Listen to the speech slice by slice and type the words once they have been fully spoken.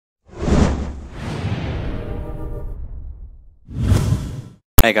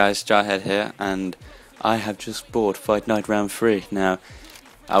Hey guys, Jarhead here, and I have just bought Fight Night Round 3. Now,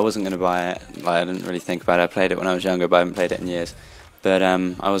 I wasn't going to buy it, I didn't really think about it. I played it when I was younger, but I haven't played it in years. But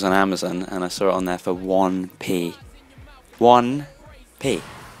I was on Amazon, and I saw it on there for 1p. 1p.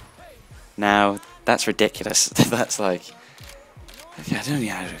 Now, that's ridiculous. That's like... I don't know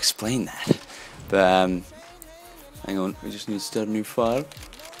how to explain that. But, hang on, we just need to start a new file.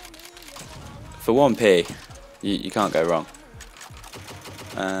 For 1p, you can't go wrong.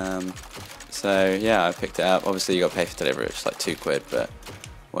 So yeah, I picked it up. Obviously you got to pay for delivery, it's like £2, but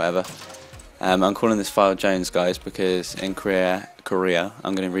whatever. I'm calling this file Jones, guys, because in Korea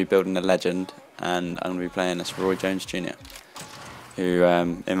I'm going to be rebuilding a legend, and I'm going to be playing as Roy Jones Jr., who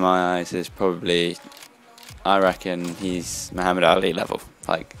in my eyes is probably, I reckon he's Muhammad Ali level,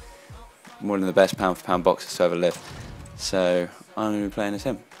 like one of the best pound for pound boxers to ever live. So I'm going to be playing as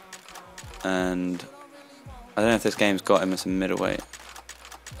him, and I don't know if this game's got him as a middleweight.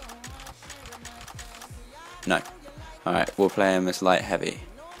 No. Alright, we'll play him as light heavy.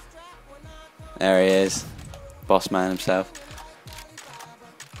 There he is. Boss man himself.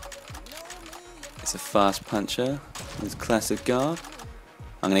 It's a fast puncher. His classic guard.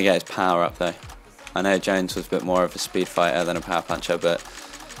 I'm going to get his power up though. I know Jones was a bit more of a speed fighter than a power puncher, but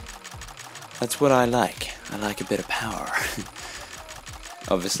that's what I like. I like a bit of power.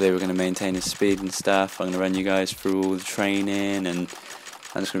 Obviously we're going to maintain his speed and stuff. I'm going to run you guys through all the training, and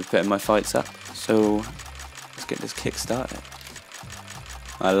I'm just going to be putting my fights up. So let's get this kick started.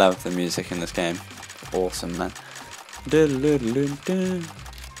 I love the music in this game. Awesome, man.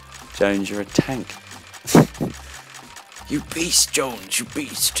 Jones, you're a tank. You beast, Jones, you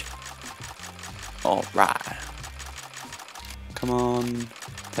beast. Alright. Come on.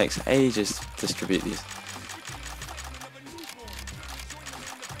 Takes ages to distribute these.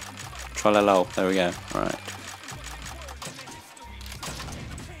 Tralala, there we go. Alright.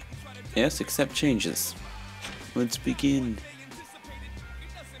 Yes, accept changes. Let's begin.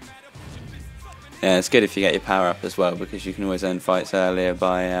 Yeah, it's good if you get your power up as well, because you can always end fights earlier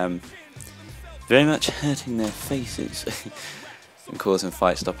by very much hurting their faces and causing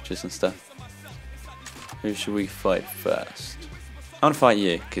fight stoppages and stuff. Who should we fight first? I want to fight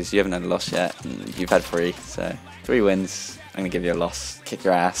you, because you haven't had a loss yet, and you've had 3, so 3 wins. I'm going to give you a loss. Kick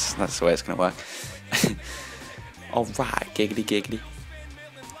your ass. That's the way it's going to work. Alright, giggity giggity.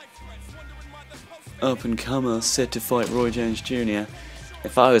 Up and comer set to fight Roy Jones Jr.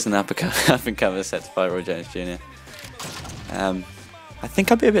 If I was an up and comer set to fight Roy Jones Jr., I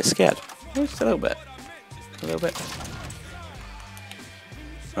think I'd be a bit scared. Just a little bit. A little bit.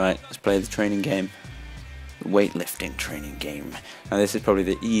 Right, let's play the training game. The weightlifting training game. Now this is probably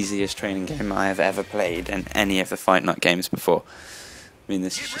the easiest training game I have ever played in any of the Fight Night games before. I mean,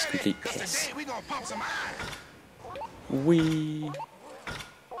 this is just complete piss.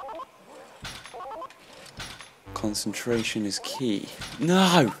 Concentration is key.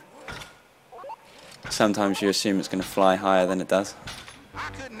 No! Sometimes you assume it's going to fly higher than it does.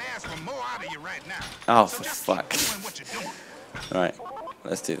 Oh, for fuck. Right,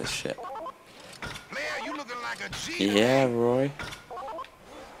 let's do this shit. Yeah, Roy.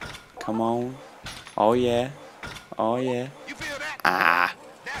 Come on. Oh yeah. Oh yeah. Ah.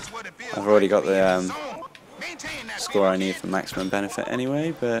 I've already got the score I need for maximum benefit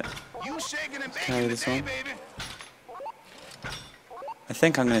anyway, but let's carry this on. I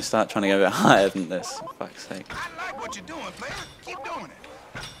think I'm going to start trying to go a bit higher than this, for fuck's sake.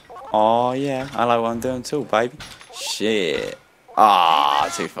 Oh yeah, I like what I'm doing too, baby. Shit. Ah,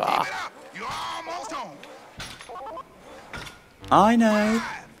 too far. I know.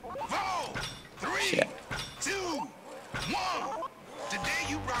 Shit.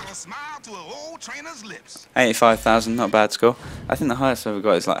 85,000, not a bad score. I think the highest I've ever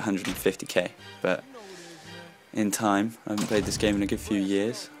got is like 150k, but in time, I haven't played this game in a good few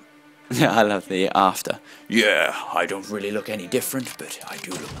years. Yeah, I love the after. Yeah, I don't really look any different, but I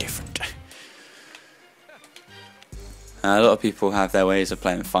do look different. A lot of people have their ways of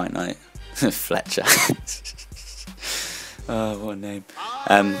playing Fight Night. Fletcher. Oh, what a name.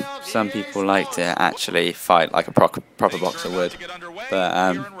 Some people like to actually fight like a proper boxer would.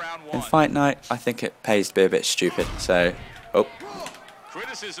 But in Fight Night, I think it pays to be a bit stupid. So, oh.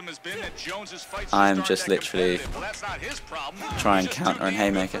 I'm just literally try and counter and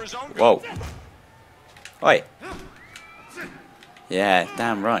haymaker. Whoa. Oi. Yeah,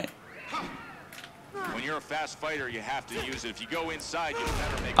 damn right. When you're a fast fighter, you have to use it. If you go inside, you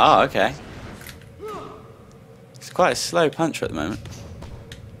better make. Oh, okay. It's quite a slow puncher at the moment.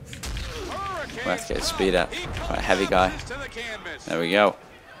 We'll have to get his speed up. Quite a heavy guy. There we go.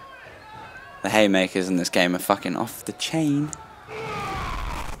 The haymakers in this game are fucking off the chain.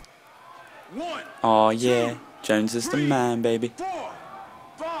 Oh yeah, Jones is the man, baby.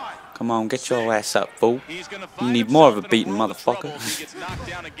 Come on, get your ass up, fool. You need more of a beating motherfucker.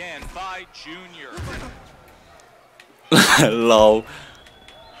 Lol.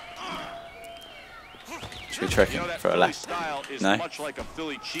 Should we trick him for a left? No? Yeah,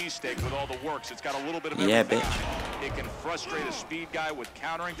 bitch. It can frustrate a speed guy with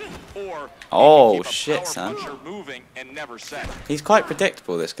countering, or oh shit, son. And never set. He's quite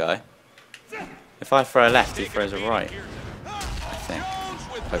predictable, this guy. If I throw a left, he throws a right. I think.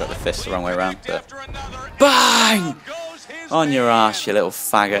 I got the fist the wrong way around, but bang! On your ass, you little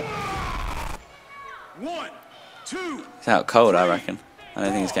faggot. He's out cold, I reckon. I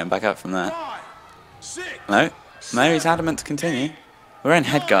don't think he's getting back up from that. No, no, he's adamant to continue. We're in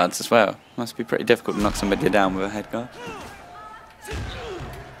head guards as well. Must be pretty difficult to knock somebody down with a head guard.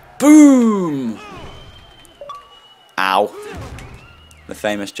 Boom! Ow. The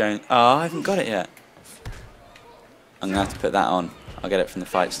famous Jones. Oh, I haven't got it yet. I'm going to have to put that on. I'll get it from the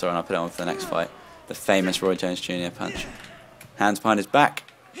fight store and I'll put it on for the next fight. The famous Roy Jones Jr. punch. Hands behind his back,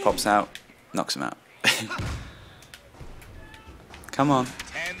 pops out, knocks him out. Come on. 10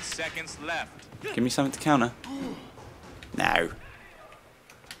 seconds left. Give me something to counter. No.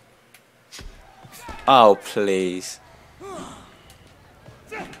 Oh, please.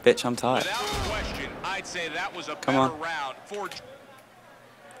 Bitch, I'm tired. Without question, I'd say that was a come on. Round for...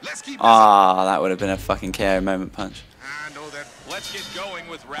 Ah, that would have been a fucking KO moment punch. Let's get going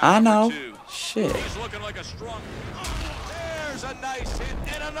with round I know. Two. Shit. He's looking like a strong... There's a nice hit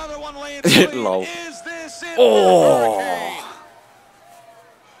and another one lands. Lol. Is this it? Oh.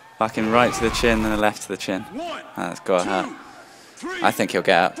 Fucking right to the chin, then a left to the chin. That's got hurt. I think he'll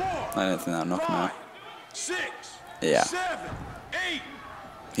get up. I don't think that'll knock him out. Yeah.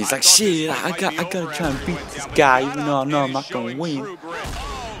 He's like, shit, I gotta try and beat this guy, even though I know I'm not gonna win.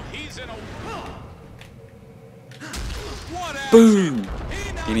 Boom!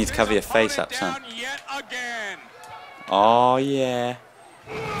 You need to cover your face up, son. Oh yeah.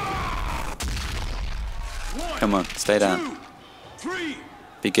 Come on, stay down.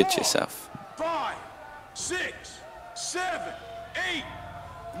 Be good to yourself. 5, 6, 7, 8,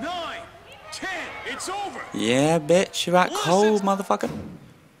 9, 10. It's over. Yeah, bitch, you're out cold, motherfucker.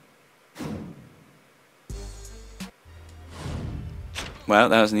 Well,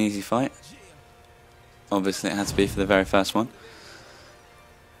 that was an easy fight. Obviously, it had to be for the very first one.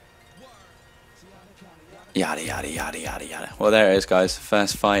 Yada yada yada yada yada. Well, there it is, guys.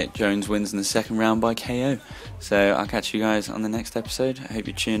 First fight, Jones wins in the second round by KO. So I'll catch you guys on the next episode. I hope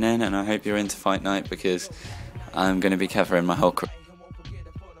you tune in, and I hope you're into Fight Night because I'm going to be covering my whole career.